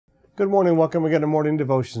Good morning. Welcome again to Morning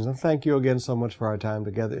Devotions. And thank you again so much for our time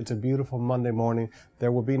together. It's a beautiful Monday morning.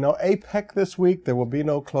 There will be no APEC this week. There will be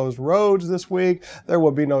no closed roads this week. There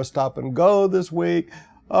will be no stop and go this week.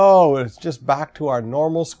 Oh, it's just back to our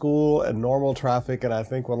normal school and normal traffic. And I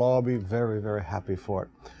think we'll all be very, very happy for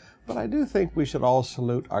it. But I do think we should all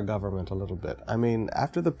salute our government a little bit. I mean,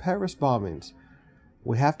 after the Paris bombings,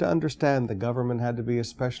 we have to understand the government had to be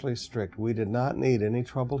especially strict. We did not need any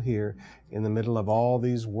trouble here in the middle of all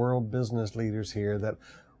these world business leaders here that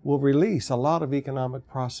will release a lot of economic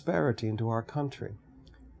prosperity into our country.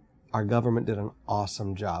 Our government did an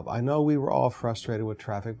awesome job. I know we were all frustrated with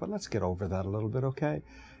traffic, but let's get over that a little bit, okay?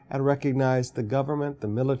 And recognize the government, the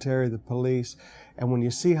military, the police. And when you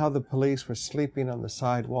see how the police were sleeping on the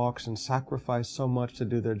sidewalks and sacrificed so much to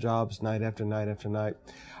do their jobs night after night after night,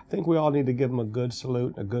 I think we all need to give them a good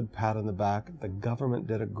salute and a good pat on the back. The government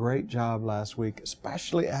did a great job last week,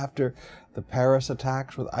 especially after the Paris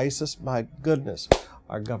attacks with ISIS. My goodness,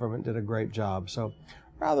 our government did a great job. So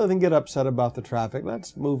rather than get upset about the traffic,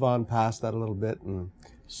 let's move on past that a little bit and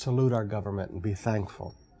salute our government and be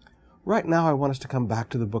thankful. Right now, I want us to come back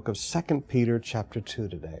to the book of 2 Peter chapter 2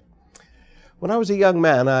 today. When I was a young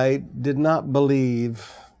man, I did not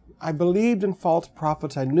believe. I believed in false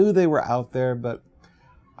prophets. I knew they were out there, but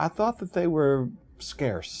I thought that they were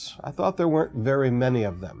scarce. I thought there weren't very many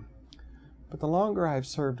of them. But the longer I've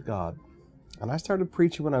served God, and I started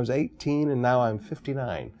preaching when I was 18 and now I'm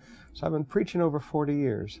 59, so I've been preaching over 40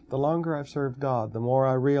 years. The longer I've served God, the more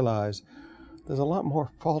I realize there's a lot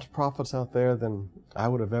more false prophets out there than I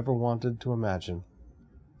would have ever wanted to imagine.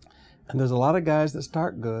 And there's a lot of guys that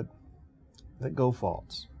start good that go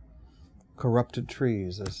false. Corrupted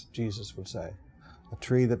trees, as Jesus would say. A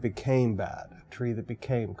tree that became bad, a tree that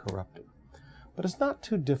became corrupted. But it's not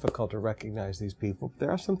too difficult to recognize these people.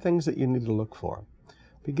 There are some things that you need to look for.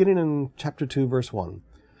 Beginning in chapter 2, verse 1.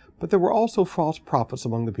 But there were also false prophets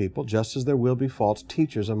among the people, just as there will be false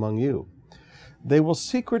teachers among you. They will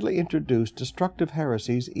secretly introduce destructive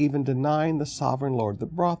heresies, even denying the sovereign Lord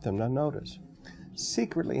that brought them. Now notice,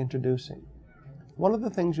 secretly introducing. One of the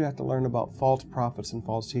things you have to learn about false prophets and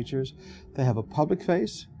false teachers, they have a public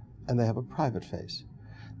face and they have a private face.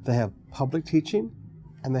 They have public teaching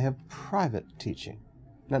and they have private teaching.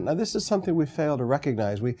 Now this is something we fail to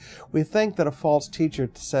recognize. We think that a false teacher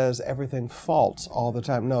says everything false all the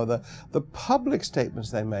time. No, the public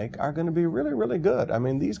statements they make are going to be really, really good. I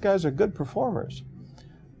mean, these guys are good performers,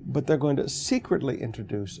 but they're going to secretly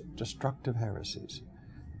introduce destructive heresies.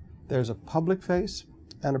 There's a public face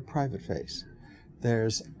and a private face.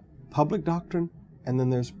 There's public doctrine and then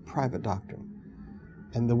there's private doctrine.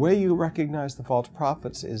 And the way you recognize the false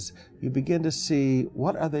prophets is you begin to see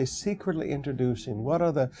what are they secretly introducing, what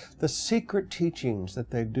are the secret teachings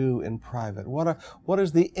that they do in private, what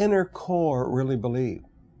does the inner core really believe.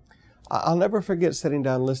 I'll never forget sitting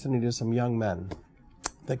down listening to some young men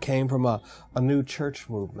that came from a new church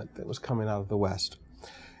movement that was coming out of the West.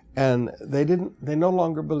 And they no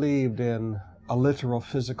longer believed in a literal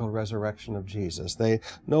physical resurrection of Jesus. They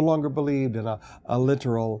no longer believed in a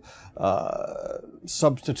literal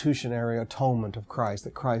substitutionary atonement of Christ,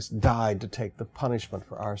 that Christ died to take the punishment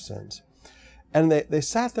for our sins. And they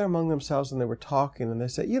sat there among themselves and they were talking and they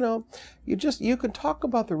said, you can talk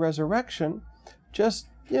about the resurrection, just,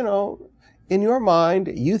 in your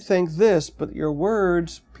mind, you think this, but your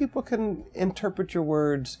words, people can interpret your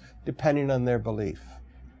words depending on their belief.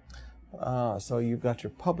 So you've got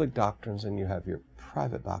your public doctrines and you have your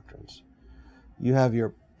private doctrines. You have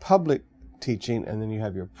your public teaching and then you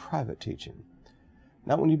have your private teaching.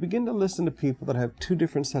 Now, when you begin to listen to people that have two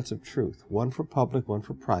different sets of truth, one for public, one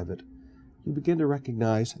for private, you begin to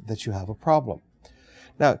recognize that you have a problem.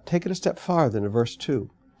 Now, take it a step farther into verse 2.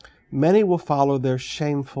 Many will follow their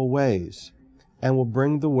shameful ways and will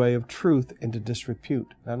bring the way of truth into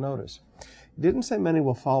disrepute. Now, notice. It didn't say many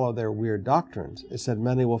will follow their weird doctrines. It said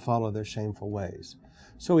many will follow their shameful ways.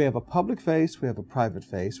 So we have a public face, we have a private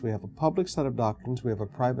face, we have a public set of doctrines, we have a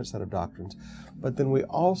private set of doctrines, but then we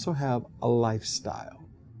also have a lifestyle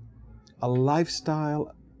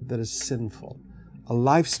that is sinful, a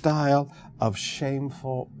lifestyle of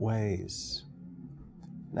shameful ways.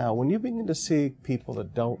 Now, when you begin to see people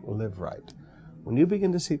that don't live right, when you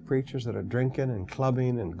begin to see preachers that are drinking and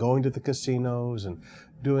clubbing and going to the casinos and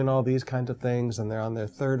doing all these kinds of things, and they're on their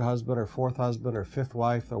third husband or fourth husband or fifth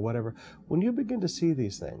wife or whatever, when you begin to see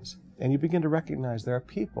these things and you begin to recognize there are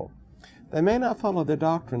people, they may not follow their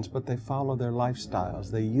doctrines, but they follow their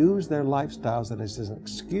lifestyles. They use their lifestyles as an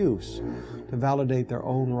excuse to validate their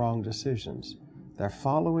own wrong decisions. They're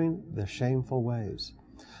following their shameful ways.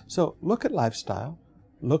 So look at lifestyle,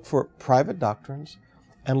 look for private doctrines,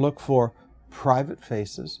 and look for private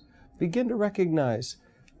faces, begin to recognize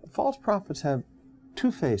false prophets have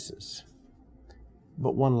two faces,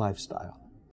 but one lifestyle.